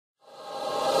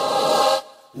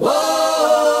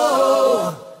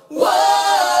Whoa,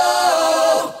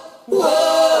 whoa, whoa.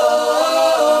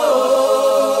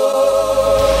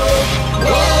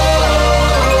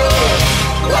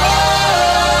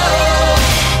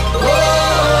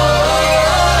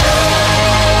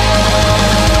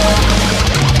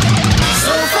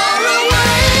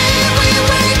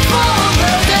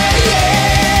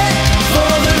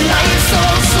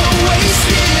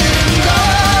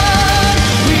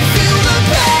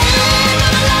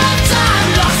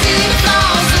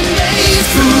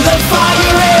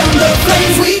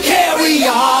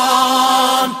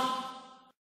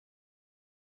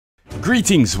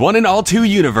 Greetings, one and all to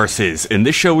UniVS. In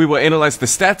this show we will analyze the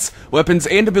stats, weapons,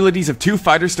 and abilities of two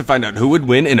fighters to find out who would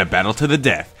win in a battle to the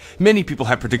death. Many people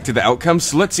have predicted the outcomes,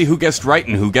 so let's see who guessed right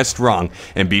and who guessed wrong.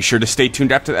 And be sure to stay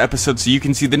tuned after the episode so you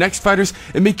can see the next fighters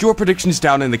and make your predictions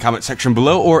down in the comment section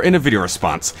below or in a video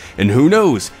response. And who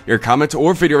knows, your comment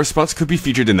or video response could be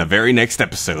featured in the very next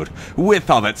episode. With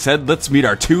all that said, let's meet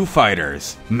our two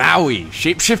fighters. Maui,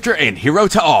 shapeshifter and hero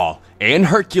to all. And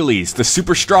Hercules, the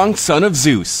super strong son of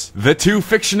Zeus. The two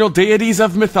fictional deities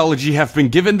of mythology have been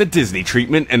given the Disney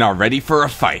treatment and are ready for a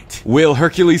fight. Will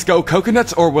Hercules go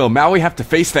coconuts or will Maui have to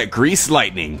face that greased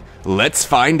lightning? Let's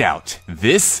find out.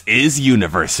 This is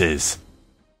UniVS.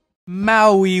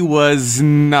 Maui was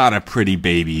not a pretty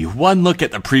baby. One look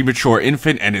at the premature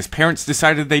infant and his parents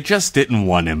decided they just didn't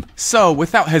want him. So,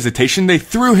 without hesitation, they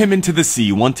threw him into the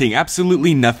sea, wanting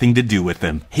absolutely nothing to do with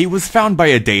him. He was found by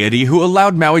a deity who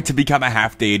allowed Maui to become a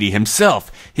half-deity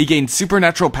himself. He gained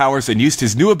supernatural powers and used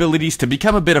his new abilities to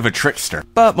become a bit of a trickster.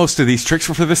 But most of these tricks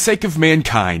were for the sake of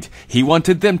mankind. He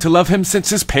wanted them to love him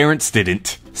since his parents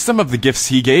didn't. Some of the gifts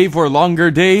he gave were longer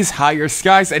days, higher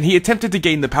skies, and he attempted to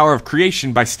gain the power of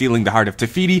creation by stealing the heart of Te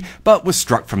Fiti, but was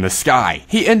struck from the sky.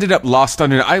 He ended up lost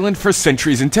on an island for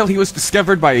centuries until he was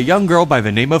discovered by a young girl by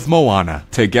the name of Moana.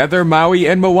 Together, Maui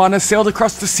and Moana sailed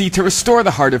across the sea to restore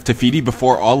the heart of Te Fiti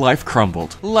before all life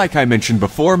crumbled. Like I mentioned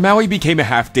before, Maui became a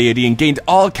half-deity and gained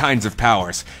all kinds of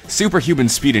powers. Superhuman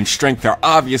speed and strength are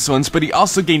obvious ones, but he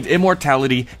also gained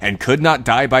immortality and could not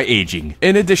die by aging.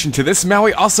 In addition to this,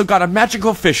 Maui also got a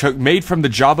magical fishhook made from the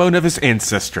jawbone of his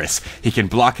ancestress. He can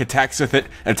block attacks with it,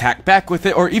 attack back with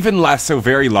it, or even lasso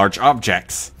very large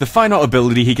objects. The final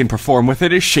ability he can perform with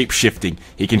it is shape-shifting.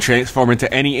 He can transform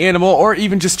into any animal or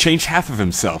even just change half of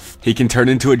himself. He can turn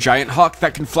into a giant hawk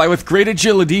that can fly with great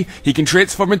agility, he can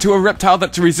transform into a reptile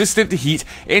that's resistant to heat,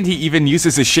 and he even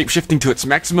uses his shape-shifting to its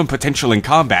maximum potential in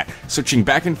combat, switching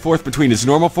back and forth between his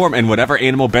normal form and whatever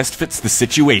animal best fits the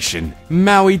situation.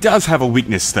 Maui does have a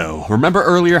weakness though. Remember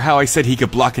earlier how I said he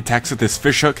could block attacks with his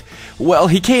fishhook? Well,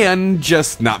 he can,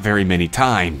 just not very many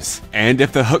times. And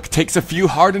if the hook takes a few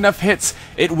hard enough hits,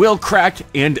 it will crack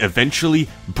and eventually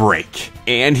break.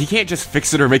 And he can't just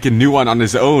fix it or make a new one on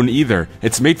his own either.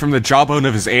 It's made from the jawbone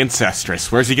of his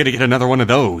ancestress. Where's he gonna get another one of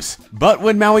those? But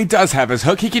when Maui does have his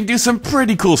hook, he can do some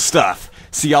pretty cool stuff.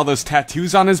 See all those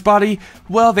tattoos on his body?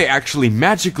 Well, they actually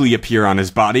magically appear on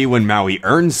his body when Maui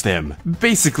earns them.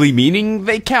 Basically meaning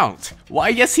they count. Why,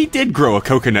 yes, he did grow a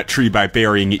coconut tree by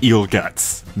burying eel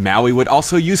guts. Maui would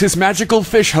also use his magical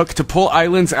fish hook to pull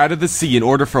islands out of the sea in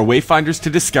order for wayfinders to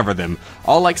discover them,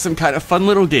 all like some kind of fun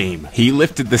little game. He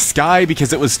lifted the sky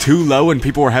because it was too low and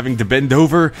people were having to bend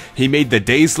over. He made the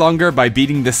days longer by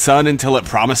beating the sun until it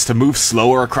promised to move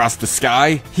slower across the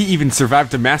sky. He even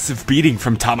survived a massive beating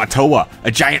from Tamatoa,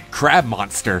 a giant crab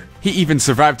monster. He even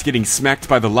survived getting smacked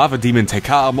by the lava demon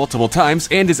Tekka multiple times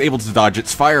and is able to dodge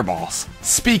its fireballs.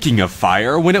 Speaking of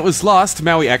fire, when it was lost,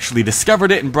 Maui actually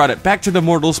discovered it and brought it back to the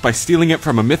mortals by stealing it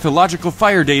from a mythological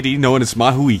fire deity known as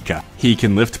Mahuika. He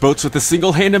can lift boats with a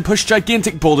single hand and push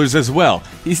gigantic boulders as well.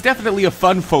 He's definitely a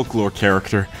fun folklore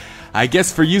character. I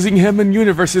guess for using him in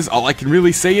UniVS, all I can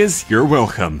really say is, you're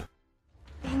welcome.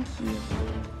 Thank you.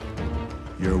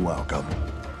 You're welcome.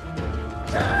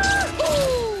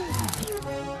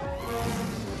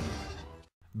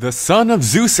 The son of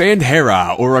Zeus and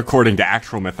Hera, or according to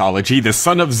actual mythology, the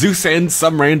son of Zeus and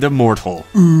some random mortal.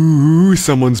 Ooh,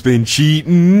 someone's been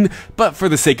cheating. But for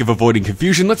the sake of avoiding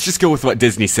confusion, let's just go with what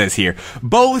Disney says here.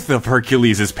 Both of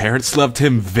Hercules' parents loved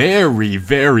him very,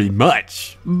 very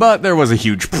much. But there was a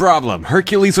huge problem.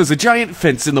 Hercules was a giant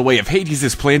fence in the way of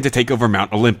Hades' plan to take over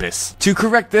Mount Olympus. To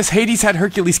correct this, Hades had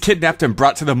Hercules kidnapped and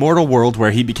brought to the mortal world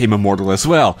where he became immortal as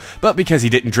well. But because he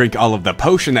didn't drink all of the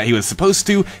potion that he was supposed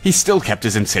to, he still kept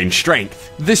his insane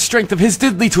strength. This strength of his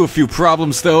did lead to a few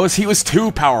problems though, as he was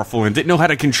too powerful and didn't know how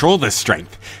to control this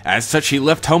strength. As such, such he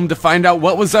left home to find out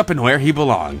what was up and where he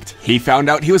belonged. He found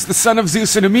out he was the son of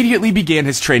Zeus and immediately began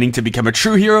his training to become a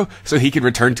true hero so he could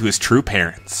return to his true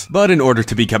parents. But in order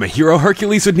to become a hero,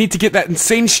 Hercules would need to get that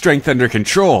insane strength under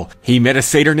control. He met a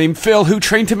satyr named Phil who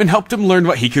trained him and helped him learn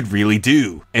what he could really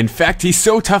do. In fact, he's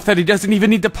so tough that he doesn't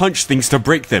even need to punch things to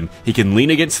break them. He can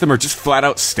lean against them or just flat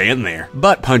out stand there.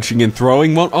 But punching and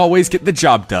throwing won't always get the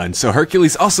job done, so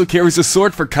Hercules also carries a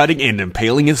sword for cutting and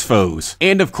impaling his foes.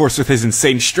 And of course, with his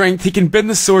insane strength, he can bend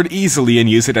the sword easily and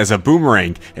use it as a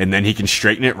boomerang, and then he can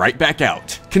straighten it right back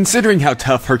out. Considering how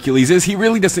tough Hercules is, he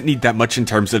really doesn't need that much in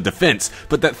terms of defense,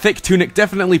 but that thick tunic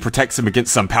definitely protects him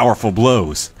against some powerful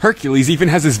blows. Hercules even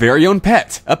has his very own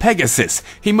pet, a Pegasus.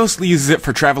 He mostly uses it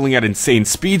for traveling at insane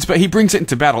speeds, but he brings it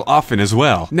into battle often as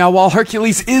well. Now, while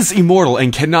Hercules is immortal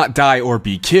and cannot die or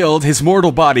be killed, his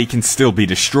mortal body can still be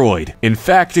destroyed. In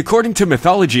fact, according to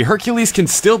mythology, Hercules can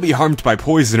still be harmed by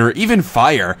poison or even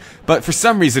fire, but for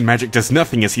some reason magic does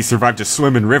nothing as he survived to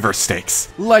swim in river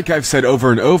Styx. Like I've said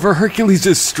over and over, Hercules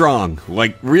is strong.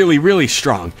 Like, really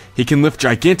strong. He can lift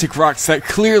gigantic rocks that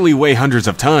clearly weigh hundreds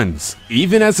of tons.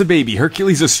 Even as a baby,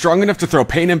 Hercules is strong enough to throw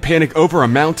Pain and Panic over a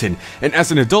mountain, and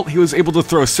as an adult he was able to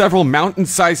throw several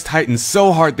mountain-sized titans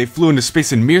so hard they flew into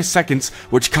space in mere seconds,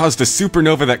 which caused a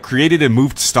supernova that created and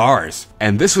moved stars.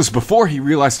 And this was before he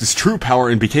realized his true power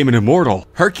and became an immortal.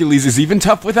 Hercules is even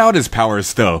tough without his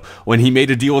powers though. When he made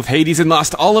a deal with Hades and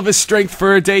lost all of his strength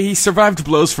for a day, he survived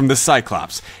blows from the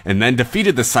Cyclops, and then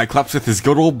defeated the Cyclops with his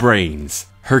good old brains.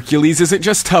 Hercules isn't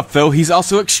just tough though, he's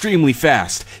also extremely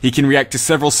fast. He can react to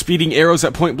several speeding arrows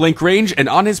at point blank range, and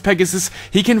on his Pegasus,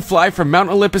 he can fly from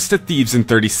Mount Olympus to Thebes in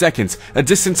 30 seconds, a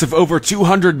distance of over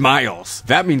 200 miles.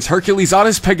 That means Hercules on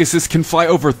his Pegasus can fly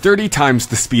over 30 times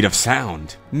the speed of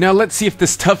sound. Now let's see if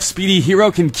this tough, speedy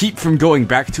hero can keep from going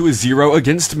back to a 0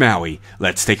 against Maui.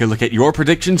 Let's take a look at your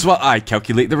predictions while I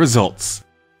calculate the results.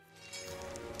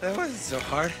 That wasn't so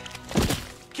hard.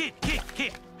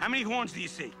 Kid, how many horns do you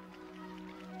see?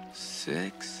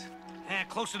 6.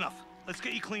 Close enough. Let's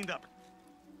get you cleaned up.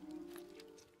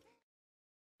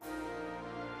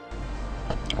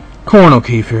 Corn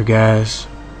O'Keefe here, guys.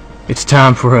 It's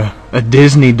time for a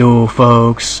Disney duel,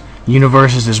 folks.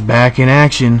 UniVS is back in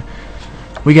action.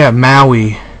 We got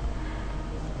Maui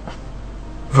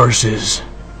versus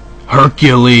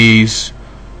Hercules.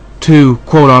 Two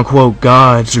quote-unquote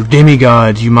gods, or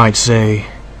demigods, you might say.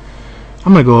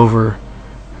 I'm gonna go over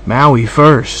Maui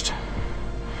first.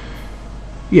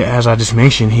 Yeah, as I just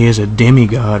mentioned, he is a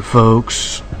demigod,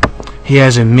 folks. He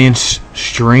has immense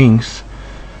strength,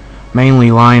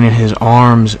 mainly lying in his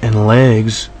arms and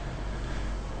legs.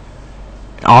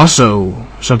 Also,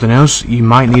 something else you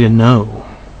might need to know.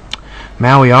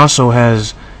 Maui also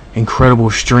has incredible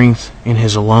strength in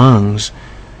his lungs,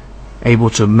 able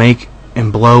to make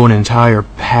and blow an entire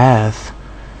path,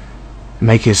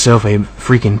 make himself a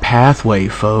freaking pathway,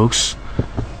 folks.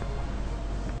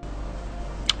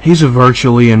 He's a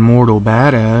virtually immortal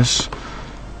badass,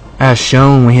 as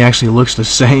shown when he actually looks the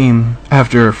same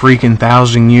after a freaking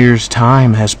 1,000 years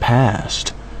time has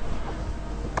passed.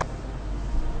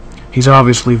 He's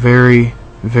obviously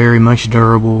very much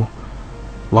durable,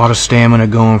 a lot of stamina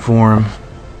going for him,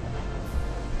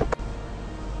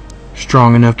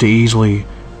 strong enough to easily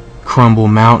crumble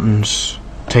mountains,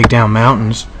 take down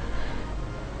mountains.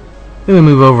 Then we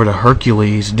move over to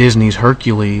Hercules, Disney's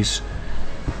Hercules.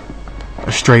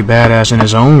 A straight badass in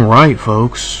his own right,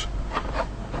 folks.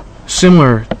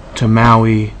 Similar to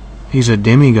Maui, he's a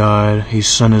demigod, he's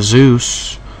son of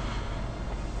Zeus.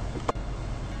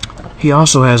 He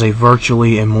also has a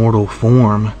virtually immortal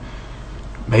form.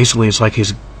 Basically, it's like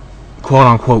his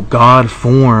quote-unquote god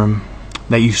form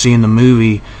that you see in the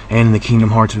movie and in the Kingdom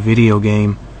Hearts video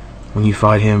game when you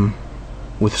fight him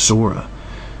with Sora.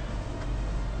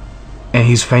 And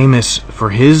he's famous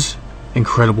for his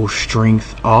incredible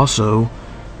strength also,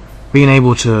 being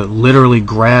able to literally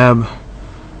grab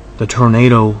the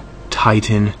Tornado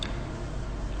Titan,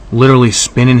 literally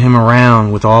spinning him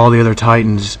around with all the other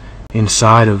Titans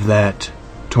inside of that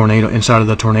tornado, inside of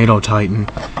the Tornado Titan,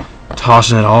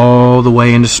 tossing it all the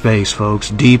way into space, folks,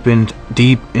 deep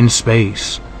in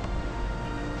space.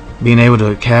 Being able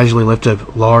to casually lift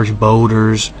up large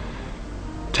boulders,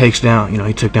 takes down,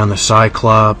 he took down the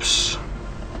Cyclops.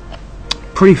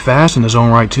 Pretty fast in his own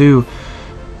right too.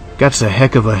 Got a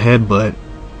heck of a headbutt.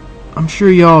 I'm sure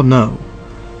y'all know.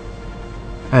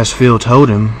 As Phil told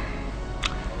him,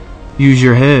 use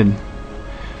your head.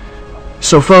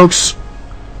 So folks,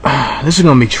 this is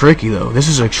gonna be tricky though. This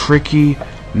is a tricky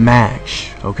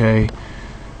match, okay?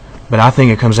 But I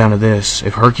think it comes down to this.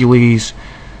 If Hercules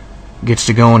gets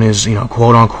to go in his,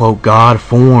 quote unquote god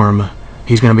form,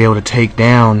 he's gonna be able to take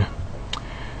down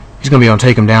he's going to be able to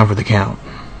take him down for the count.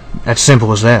 That's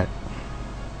simple as that.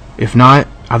 If not,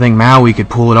 I think Maui could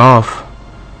pull it off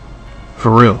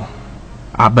for real.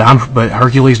 But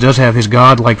Hercules does have his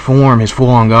godlike form, his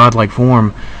full-on godlike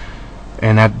form,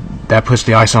 and that puts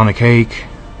the ice on the cake.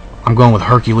 I'm going with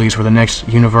Hercules for the next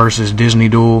UniVS Disney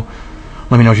duel.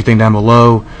 Let me know what you think down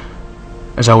below.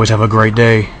 As always, have a great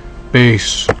day.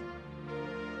 Peace.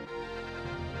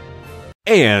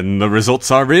 And the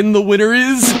results are in. The winner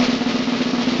is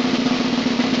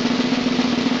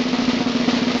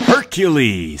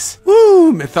Hercules!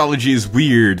 Woo! Mythology is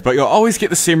weird, but you'll always get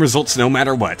the same results no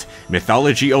matter what.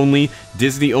 Mythology only,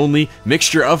 Disney only,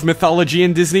 mixture of mythology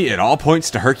and Disney, it all points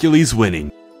to Hercules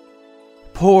winning.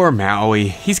 Poor Maui.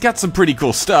 He's got some pretty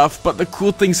cool stuff, but the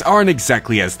cool things aren't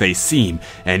exactly as they seem,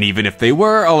 and even if they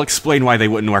were, I'll explain why they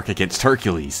wouldn't work against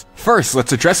Hercules. First,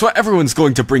 let's address what everyone's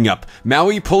going to bring up.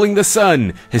 Maui pulling the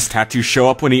sun. His tattoos show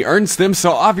up when he earns them,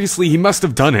 so obviously he must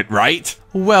have done it, right?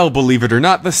 Well, believe it or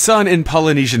not, the sun in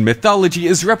Polynesian mythology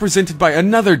is represented by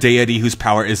another deity whose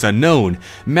power is unknown.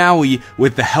 Maui,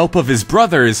 with the help of his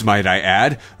brothers, might I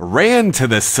add, ran to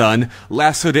the sun,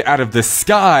 lassoed it out of the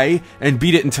sky, and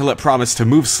beat it until it promised to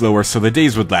move slower so the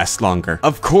days would last longer.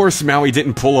 Of course, Maui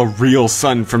didn't pull a real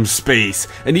sun from space,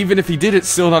 and even if he did, it's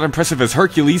still not impressive as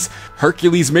Hercules.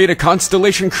 Hercules made a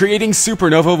constellation creating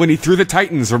supernova when he threw the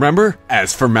Titans, remember?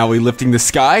 As for Maui lifting the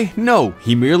sky, no,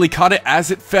 he merely caught it as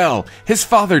it fell. His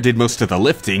father did most of the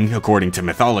lifting, according to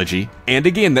mythology. And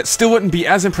again, that still wouldn't be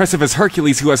as impressive as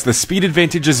Hercules, who has the speed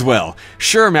advantage as well.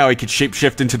 Sure, Maui could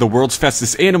shapeshift into the world's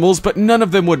fastest animals, but none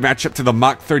of them would match up to the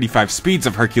Mach 35 speeds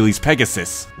of Hercules'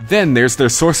 Pegasus. Then there's their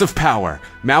source of power.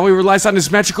 Maui relies on his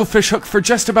magical fishhook for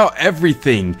just about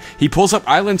everything. He pulls up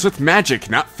islands with magic,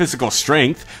 not physical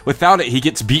strength. Without it, he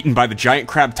gets beaten by the giant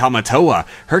crab Tamatoa.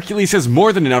 Hercules has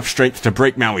more than enough strength to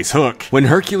break Maui's hook. When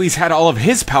Hercules had all of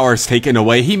his powers taken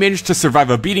away, he managed to survive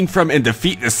a beating from and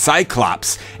defeat the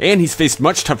Cyclops. And he's faced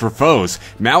much tougher foes.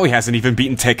 Maui hasn't even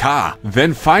beaten Tekka.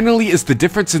 Then finally is the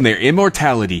difference in their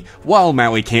immortality. While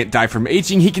Maui can't die from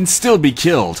aging, he can still be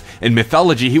killed. In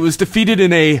mythology, he was defeated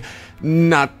in a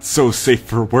not so safe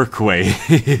for work way.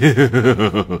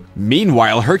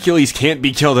 Meanwhile, Hercules can't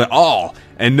be killed at all.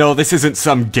 And no, this isn't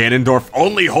some Ganondorf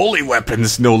only holy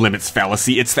weapons no limits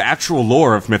fallacy, it's the actual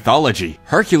lore of mythology.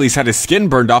 Hercules had his skin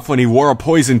burned off when he wore a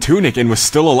poison tunic and was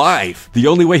still alive. The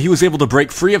only way he was able to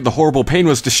break free of the horrible pain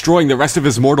was destroying the rest of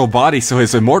his mortal body so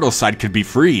his immortal side could be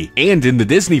free. And in the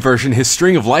Disney version, his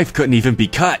string of life couldn't even be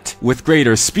cut. With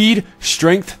greater speed,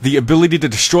 strength, the ability to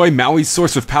destroy Maui's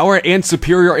source of power, and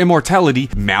superior immortality,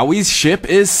 Maui's ship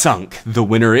is sunk. The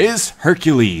winner is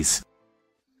Hercules.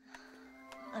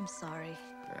 I'm sorry.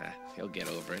 He'll get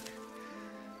over it.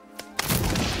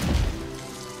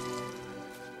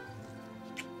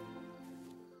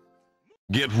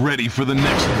 Get ready for the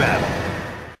next battle.